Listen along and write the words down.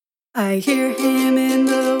I hear him in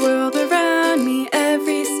the world around me.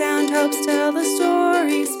 Every sound helps tell the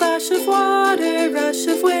story. Splash of water, rush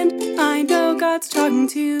of wind. I know God's talking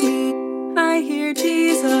to me. I hear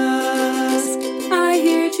Jesus. I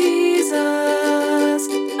hear Jesus.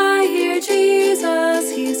 I hear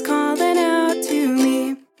Jesus. He's calling out to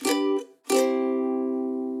me.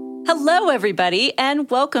 Hello, everybody, and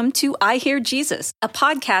welcome to I Hear Jesus, a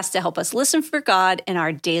podcast to help us listen for God in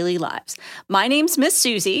our daily lives. My name's Miss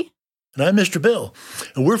Susie. And I'm Mr. Bill,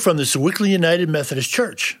 and we're from the Sewickley United Methodist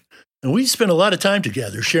Church. And we spend a lot of time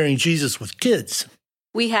together sharing Jesus with kids.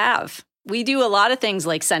 We have. We do a lot of things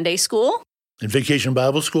like Sunday school. And Vacation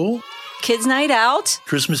Bible School. Kids' night out.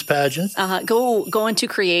 Christmas pageants. Go into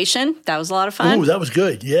creation. That was a lot of fun. Oh, that was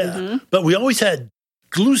good, yeah. Mm-hmm. But we always had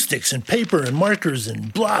glue sticks and paper and markers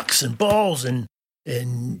and blocks and balls and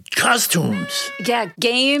costumes. Yeah,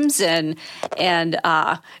 games and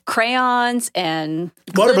crayons and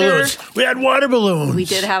water glitter. balloons. We had water balloons. We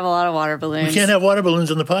did have a lot of water balloons. We can't have water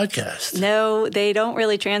balloons on the podcast. No, they don't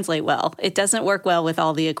really translate well. It doesn't work well with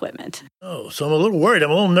all the equipment. Oh, so I'm a little worried.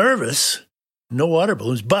 I'm a little nervous. No water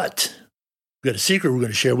balloons, but we got a secret we're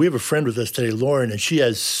going to share. We have a friend with us today, Lauren, and she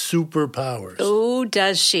has superpowers. Oh,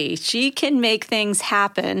 does she? She can make things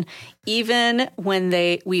happen even when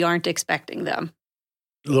we aren't expecting them.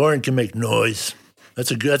 Lauren can make noise.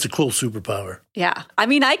 That's a cool superpower. Yeah. I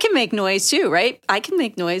mean, I can make noise too, right? I can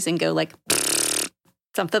make noise and go like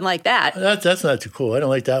something like that. That's not too cool. I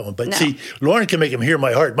don't like that one. But No. See, Lauren can make him hear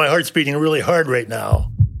my heart. My heart's beating really hard right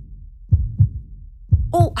now.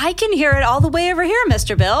 Oh, I can hear it all the way over here,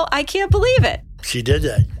 Mr. Bill. I can't believe it. She did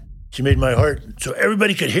that. She made my heart so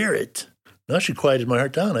everybody could hear it. Now she quieted my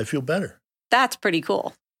heart down. I feel better. That's pretty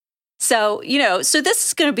cool. So, so this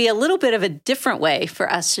is going to be a little bit of a different way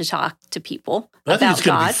for us to talk to people I about think it's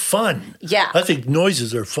going to God. be fun. Yeah. I think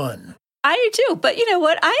noises are fun. I do too. But you know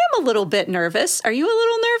what? I am a little bit nervous. Are you a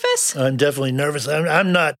little nervous? I'm definitely nervous.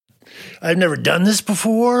 I'm not. I've never done this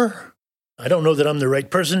before. I don't know that I'm the right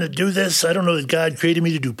person to do this. I don't know that God created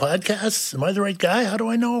me to do podcasts. Am I the right guy? How do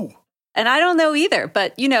I know? And I don't know either.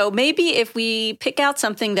 But, maybe if we pick out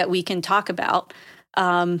something that we can talk about,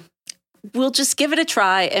 we'll just give it a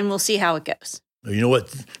try and we'll see how it goes. You know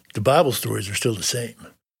what? The Bible stories are still the same.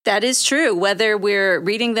 That is true. Whether we're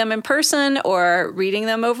reading them in person or reading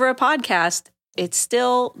them over a podcast, it's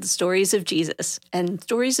still the stories of Jesus. And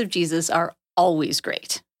stories of Jesus are always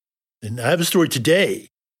great. And I have a story today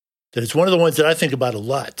that it's one of the ones that I think about a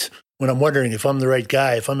lot when I'm wondering if I'm the right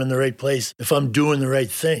guy, if I'm in the right place, if I'm doing the right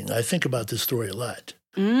thing. I think about this story a lot.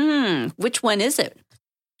 Which one is it?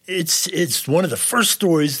 It's one of the first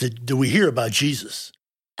stories that we hear about Jesus.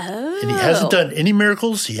 Oh. And he hasn't done any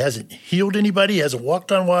miracles. He hasn't healed anybody. He hasn't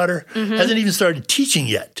walked on water. Mm-hmm. Hasn't even started teaching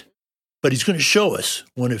yet. But he's going to show us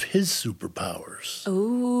one of his superpowers.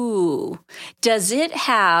 Ooh. Does it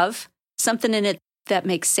have something in it that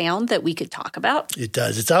makes sound that we could talk about? It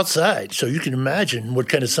does. It's outside. So you can imagine what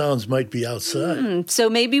kind of sounds might be outside. So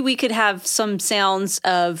maybe we could have some sounds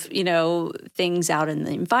of, things out in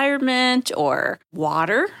the environment or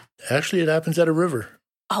water. Actually, it happens at a river.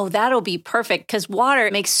 Oh, that'll be perfect because water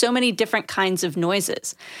makes so many different kinds of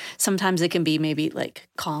noises. Sometimes it can be maybe like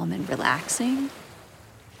calm and relaxing.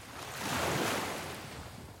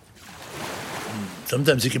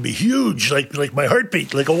 Sometimes it can be huge, like my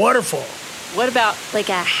heartbeat, like a waterfall. What about like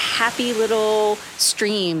a happy little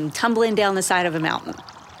stream tumbling down the side of a mountain?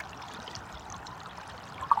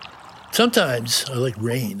 Sometimes I like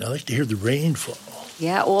rain. I like to hear the rain fall.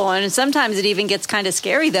 Yeah, well, and sometimes it even gets kind of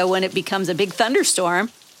scary, though, when it becomes a big thunderstorm.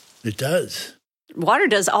 It does. Water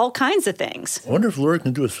does all kinds of things. I wonder if Laura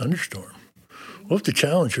can do a thunderstorm. We'll have to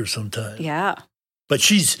challenge her sometime. Yeah. But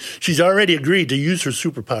she's already agreed to use her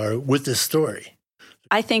superpower with this story.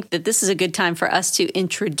 I think that this is a good time for us to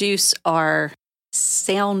introduce our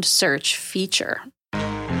sound search feature.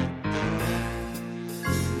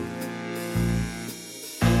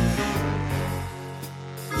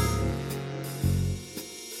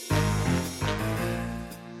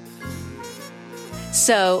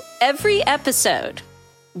 So every episode,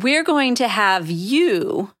 we're going to have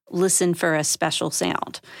you listen for a special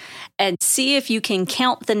sound and see if you can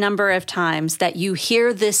count the number of times that you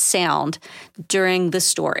hear this sound during the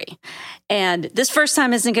story. And this first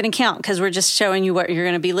time isn't going to count because we're just showing you what you're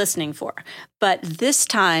going to be listening for. But this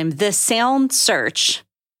time, the sound search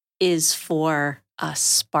is for a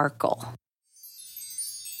sparkle.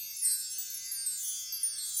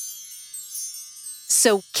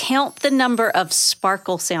 So count the number of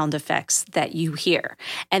sparkle sound effects that you hear,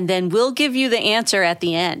 and then we'll give you the answer at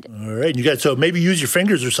the end. All right. So maybe use your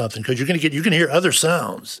fingers or something because you can hear other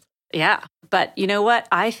sounds. Yeah. But you know what?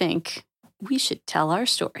 I think we should tell our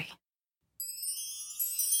story.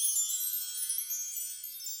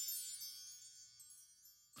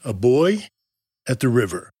 A Boy at the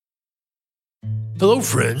River. Hello,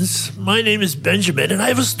 friends. My name is Benjamin, and I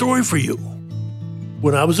have a story for you.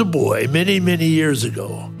 When I was a boy, many, many years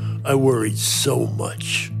ago, I worried so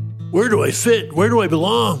much. Where do I fit? Where do I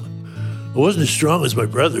belong? I wasn't as strong as my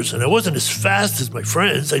brothers, and I wasn't as fast as my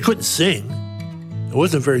friends. I couldn't sing. I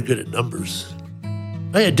wasn't very good at numbers.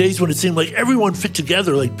 I had days when it seemed like everyone fit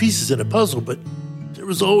together like pieces in a puzzle, but there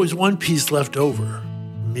was always one piece left over: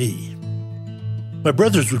 me. My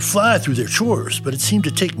brothers would fly through their chores, but it seemed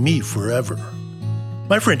to take me forever.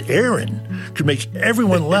 My friend Aaron could make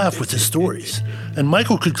everyone laugh with his stories, and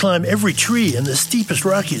Michael could climb every tree and the steepest,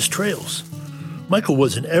 rockiest trails. Michael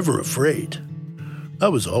wasn't ever afraid. I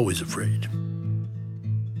was always afraid.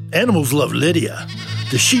 Animals loved Lydia.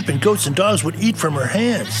 The sheep and goats and dogs would eat from her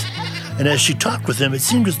hands, and as she talked with them, it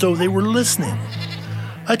seemed as though they were listening.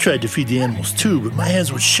 I tried to feed the animals too, but my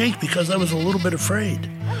hands would shake because I was a little bit afraid.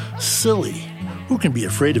 Silly. Who can be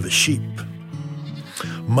afraid of a sheep?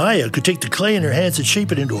 Maya could take the clay in her hands and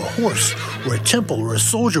shape it into a horse, or a temple, or a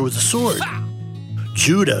soldier with a sword.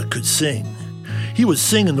 Judah could sing. He would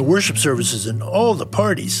sing in the worship services and all the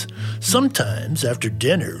parties. Sometimes, after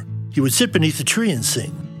dinner, he would sit beneath a tree and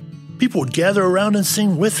sing. People would gather around and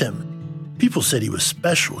sing with him. People said he was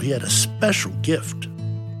special. He had a special gift.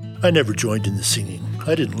 I never joined in the singing.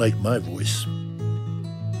 I didn't like my voice.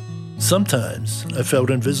 Sometimes I felt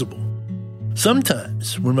invisible.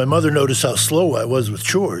 Sometimes, when my mother noticed how slow I was with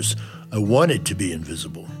chores, I wanted to be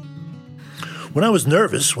invisible. When I was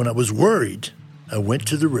nervous, when I was worried, I went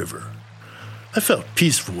to the river. I felt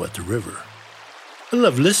peaceful at the river. I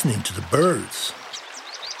loved listening to the birds.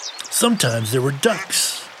 Sometimes there were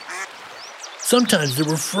ducks. Sometimes there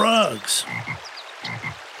were frogs.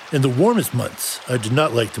 In the warmest months, I did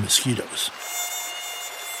not like the mosquitoes.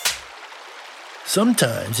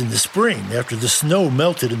 Sometimes in the spring, after the snow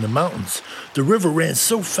melted in the mountains, the river ran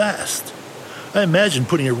so fast. I imagined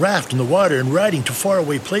putting a raft in the water and riding to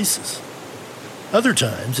faraway places. Other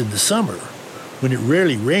times, in the summer, when it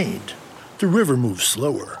rarely rained, the river moved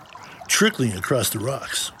slower, trickling across the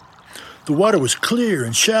rocks. The water was clear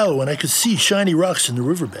and shallow, and I could see shiny rocks in the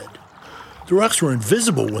riverbed. The rocks were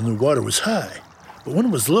invisible when the water was high, but when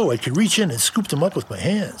it was low, I could reach in and scoop them up with my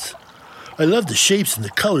hands. I loved the shapes and the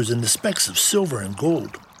colors and the specks of silver and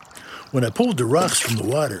gold. When I pulled the rocks from the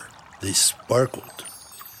water, they sparkled.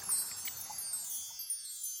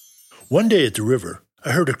 One day at the river,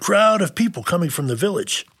 I heard a crowd of people coming from the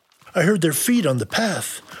village. I heard their feet on the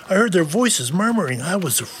path. I heard their voices murmuring. I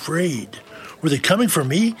was afraid. Were they coming for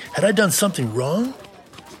me? Had I done something wrong?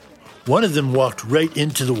 One of them walked right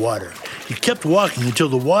into the water. He kept walking until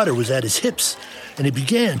the water was at his hips, and he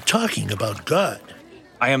began talking about God.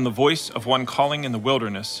 I am the voice of one calling in the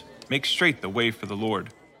wilderness. Make straight the way for the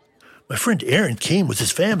Lord. My friend Aaron came with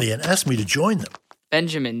his family and asked me to join them.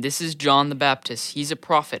 Benjamin, this is John the Baptist. He's a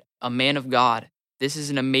prophet, a man of God. This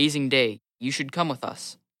is an amazing day. You should come with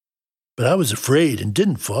us. But I was afraid and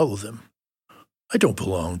didn't follow them. I don't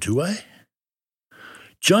belong, do I?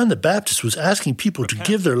 John the Baptist was asking people to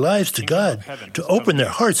give their lives to God, to open their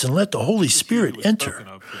hearts and let the Holy Spirit enter.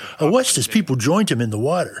 I watched as people joined him in the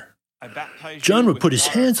water. John would put his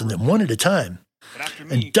hands on them one at a time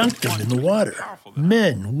and dunk them in the water.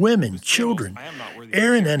 Men, women, children,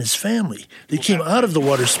 Aaron and his family, they came out of the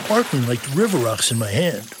water sparkling like the river rocks in my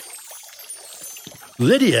hand.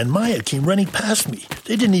 Lydia and Maya came running past me.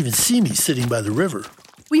 They didn't even see me sitting by the river.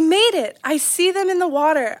 We made it. I see them in the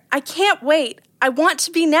water. I can't wait. I want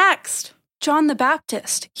to be next. John the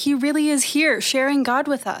Baptist. He really is here sharing God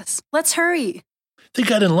with us. Let's hurry. They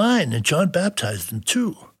got in line and John baptized them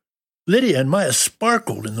too. Lydia and Maya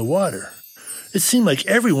sparkled in the water. It seemed like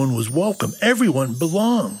everyone was welcome. Everyone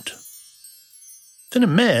belonged. Then a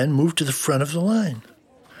man moved to the front of the line.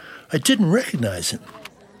 I didn't recognize him.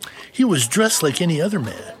 He was dressed like any other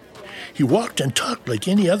man. He walked and talked like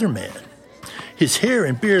any other man. His hair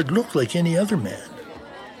and beard looked like any other man.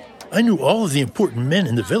 I knew all of the important men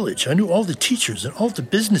in the village. I knew all the teachers and all the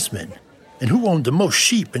businessmen, and who owned the most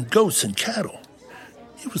sheep and goats and cattle.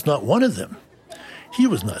 He was not one of them. He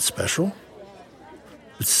was not special.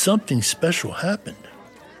 But something special happened.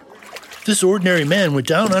 This ordinary man went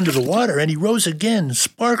down under the water, and he rose again,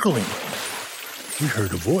 sparkling. We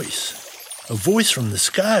heard a voice from the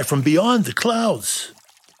sky, from beyond the clouds.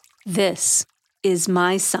 This is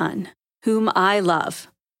my son, whom I love.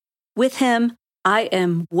 With him, I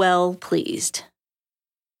am well pleased.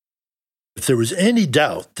 If there was any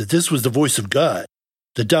doubt that this was the voice of God,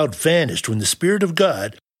 the doubt vanished when the Spirit of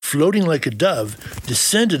God, floating like a dove,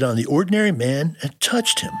 descended on the ordinary man and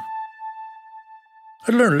touched him.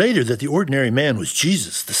 I learned later that the ordinary man was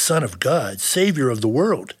Jesus, the Son of God, Savior of the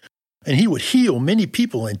world. And he would heal many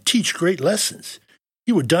people and teach great lessons.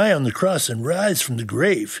 He would die on the cross and rise from the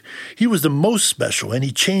grave. He was the most special, and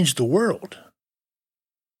he changed the world.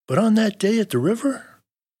 But on that day at the river,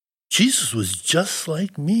 Jesus was just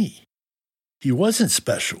like me. He wasn't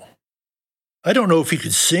special. I don't know if he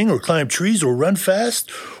could sing or climb trees or run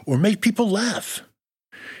fast or make people laugh.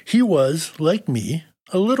 He was, like me,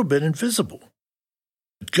 a little bit invisible.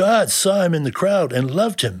 God saw him in the crowd and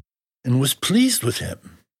loved him and was pleased with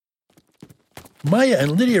him. Maya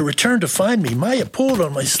and Lydia returned to find me. Maya pulled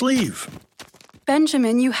on my sleeve.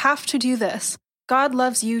 Benjamin, you have to do this. God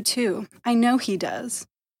loves you too. I know he does.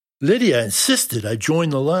 Lydia insisted I join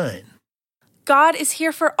the line. God is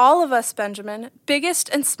here for all of us, Benjamin, biggest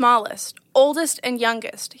and smallest, oldest and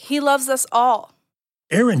youngest. He loves us all.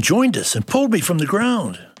 Aaron joined us and pulled me from the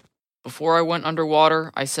ground. Before I went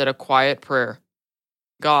underwater, I said a quiet prayer.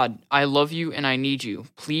 God, I love you and I need you.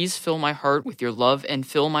 Please fill my heart with your love and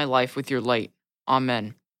fill my life with your light.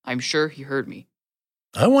 Amen. I'm sure he heard me.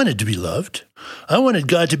 I wanted to be loved. I wanted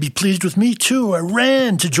God to be pleased with me too. I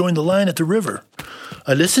ran to join the line at the river.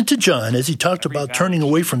 I listened to John as he talked about turning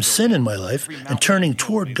away from sin in my life and turning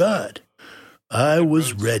toward God. I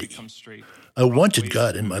was ready. I wanted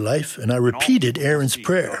God in my life, and I repeated Aaron's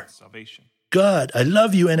prayer. God, I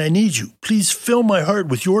love you and I need you. Please fill my heart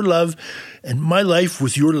with your love and my life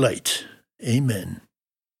with your light. Amen.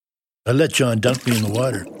 I let John dunk me in the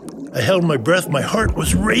water. I held my breath. My heart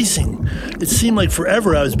was racing. It seemed like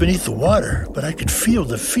forever I was beneath the water, but I could feel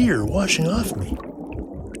the fear washing off me.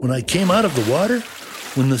 When I came out of the water,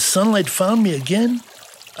 when the sunlight found me again,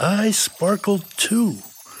 I sparkled too.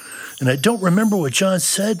 And I don't remember what John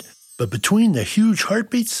said, but between the huge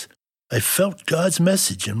heartbeats, I felt God's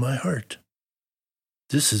message in my heart.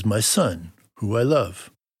 This is my son, who I love.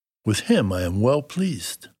 With him I am well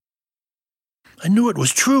pleased. I knew it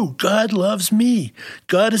was true. God loves me.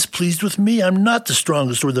 God is pleased with me. I'm not the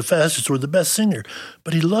strongest or the fastest or the best singer,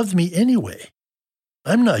 but he loved me anyway.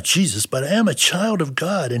 I'm not Jesus, but I am a child of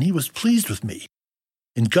God, and he was pleased with me.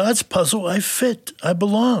 In God's puzzle, I fit. I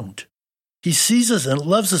belonged. He sees us and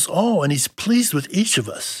loves us all, and he's pleased with each of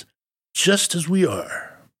us, just as we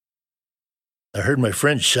are. I heard my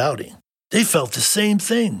friends shouting. They felt the same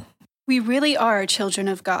thing. We really are children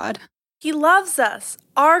of God. He loves us.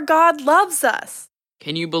 Our God loves us.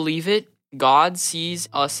 Can you believe it? God sees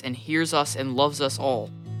us and hears us and loves us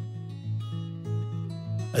all.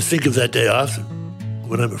 I think of that day often.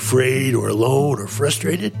 When I'm afraid or alone or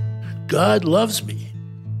frustrated, God loves me.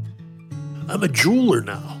 I'm a jeweler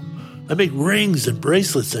now. I make rings and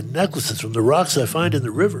bracelets and necklaces from the rocks I find in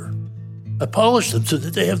the river. I polish them so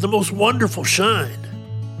that they have the most wonderful shine.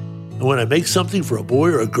 And when I make something for a boy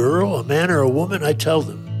or a girl, a man or a woman, I tell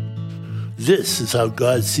them, this is how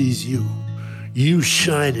God sees you. You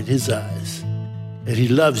shine in his eyes, and he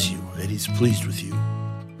loves you, and he's pleased with you.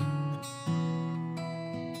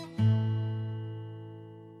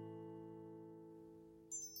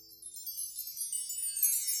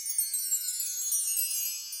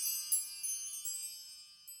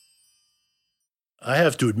 I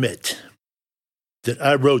have to admit that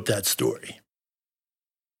I wrote that story.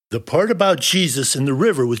 The part about Jesus in the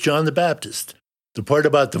river with John the Baptist, the part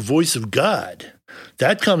about the voice of God,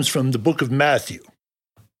 that comes from the book of Matthew,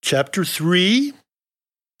 chapter 3,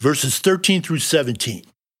 verses 13 through 17.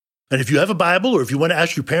 And if you have a Bible or if you want to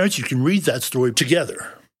ask your parents, you can read that story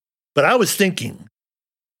together. But I was thinking,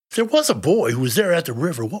 if there was a boy who was there at the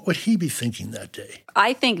river, what would he be thinking that day?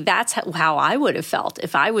 I think that's how I would have felt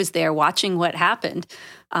if I was there watching what happened.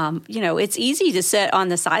 It's easy to sit on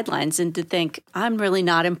the sidelines and to think, I'm really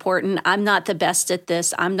not important. I'm not the best at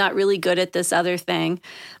this. I'm not really good at this other thing.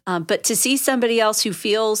 But to see somebody else who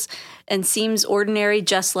feels and seems ordinary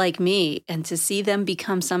just like me, and to see them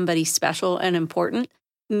become somebody special and important,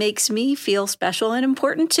 makes me feel special and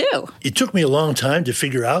important too. It took me a long time to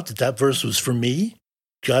figure out that verse was for me.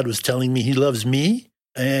 God was telling me he loves me.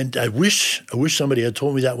 And I wish somebody had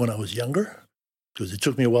told me that when I was younger, because it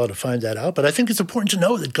took me a while to find that out. But I think it's important to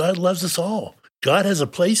know that God loves us all. God has a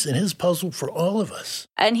place in his puzzle for all of us.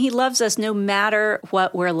 And he loves us no matter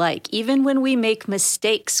what we're like. Even when we make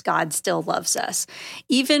mistakes, God still loves us.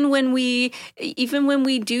 Even when we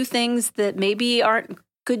do things that maybe aren't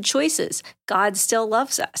good choices, God still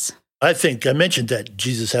loves us. I think I mentioned that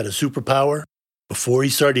Jesus had a superpower before he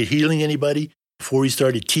started healing anybody, before he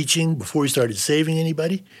started teaching, before he started saving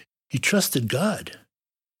anybody. He trusted God.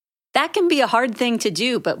 That can be a hard thing to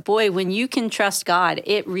do, but boy, when you can trust God,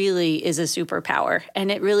 it really is a superpower, and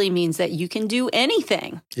it really means that you can do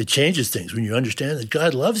anything. It changes things when you understand that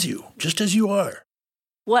God loves you, just as you are.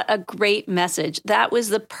 What a great message. That was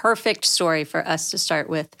the perfect story for us to start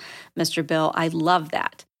with, Mr. Bill. I love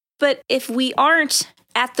that. But if we aren't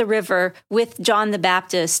at the river with John the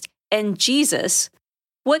Baptist and Jesus,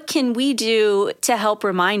 what can we do to help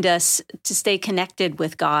remind us to stay connected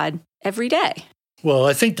with God every day? Well,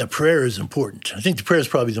 I think the prayer is important. I think the prayer is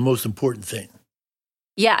probably the most important thing.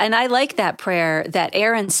 Yeah, and I like that prayer that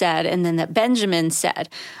Aaron said and then that Benjamin said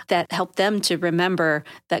that helped them to remember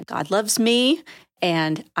that God loves me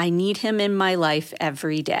and I need him in my life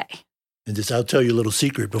every day. And I'll tell you a little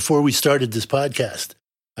secret. Before we started this podcast,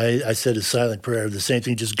 I said a silent prayer, the same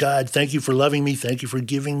thing, just God, thank you for loving me. Thank you for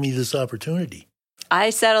giving me this opportunity. I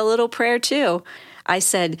said a little prayer too. I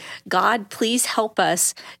said, God, please help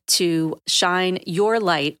us to shine your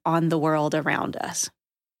light on the world around us.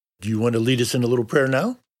 Do you want to lead us in a little prayer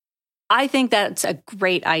now? I think that's a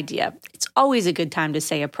great idea. It's always a good time to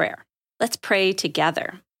say a prayer. Let's pray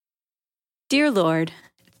together. Dear Lord,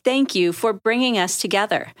 thank you for bringing us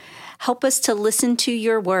together. Help us to listen to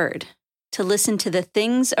your word, to listen to the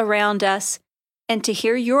things around us, and to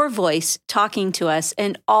hear your voice talking to us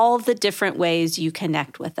in all the different ways you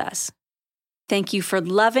connect with us. Thank you for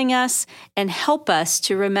loving us and help us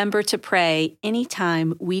to remember to pray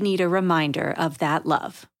anytime we need a reminder of that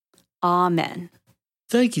love. Amen.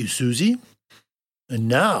 Thank you, Susie. And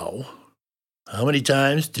now, how many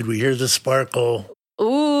times did we hear the sparkle?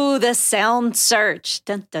 Ooh, the sound search.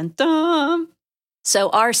 Dun, dun, dun. So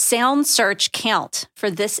our sound search count for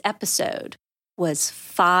this episode was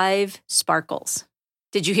 5 sparkles.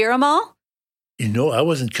 Did you hear them all? You know, I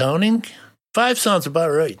wasn't counting. 5 sounds about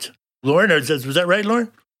right. Lauren, was that right,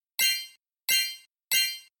 Lauren?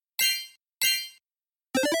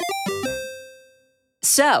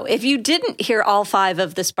 So if you didn't hear all 5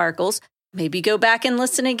 of the sparkles, maybe go back and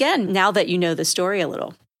listen again now that you know the story a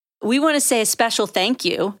little. We want to say a special thank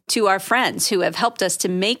you to our friends who have helped us to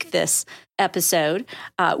make this episode.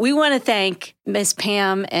 We want to thank Miss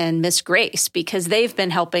Pam and Miss Grace because they've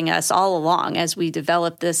been helping us all along as we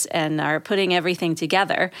develop this and are putting everything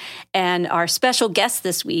together. And our special guests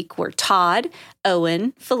this week were Todd,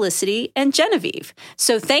 Owen, Felicity, and Genevieve.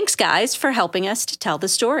 So thanks, guys, for helping us to tell the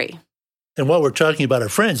story. And while we're talking about our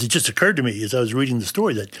friends, it just occurred to me as I was reading the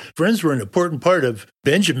story that friends were an important part of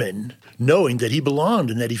Benjamin knowing that he belonged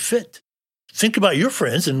and that he fit. Think about your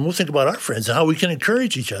friends, and we'll think about our friends and how we can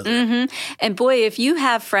encourage each other. Mm-hmm. And boy, if you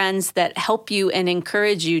have friends that help you and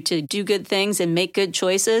encourage you to do good things and make good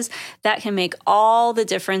choices, that can make all the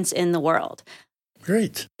difference in the world.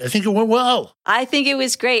 Great. I think it went well. I think it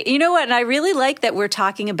was great. You know what? And I really like that we're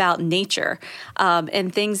talking about nature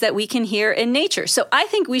and things that we can hear in nature. So I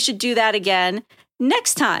think we should do that again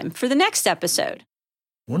next time for the next episode.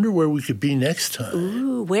 Wonder where we could be next time.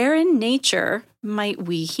 Ooh, where in nature might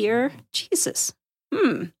we hear Jesus?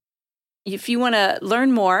 If you want to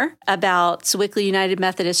learn more about Sewickley United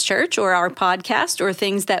Methodist Church or our podcast or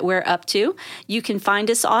things that we're up to, you can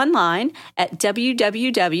find us online at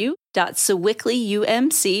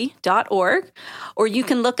www.sewickleyumc.org, or you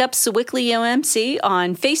can look up Sewickley UMC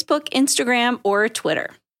on Facebook, Instagram, or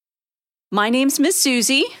Twitter. My name's Miss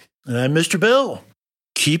Susie. And I'm Mr. Bill.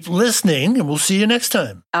 Keep listening, and we'll see you next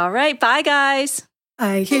time. All right. Bye, guys.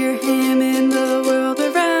 I hear him in the world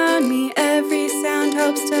around me. Every sound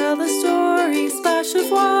helps tell the story. Splash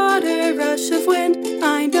of water, rush of wind.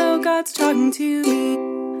 I know God's talking to me.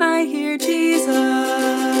 I hear Jesus.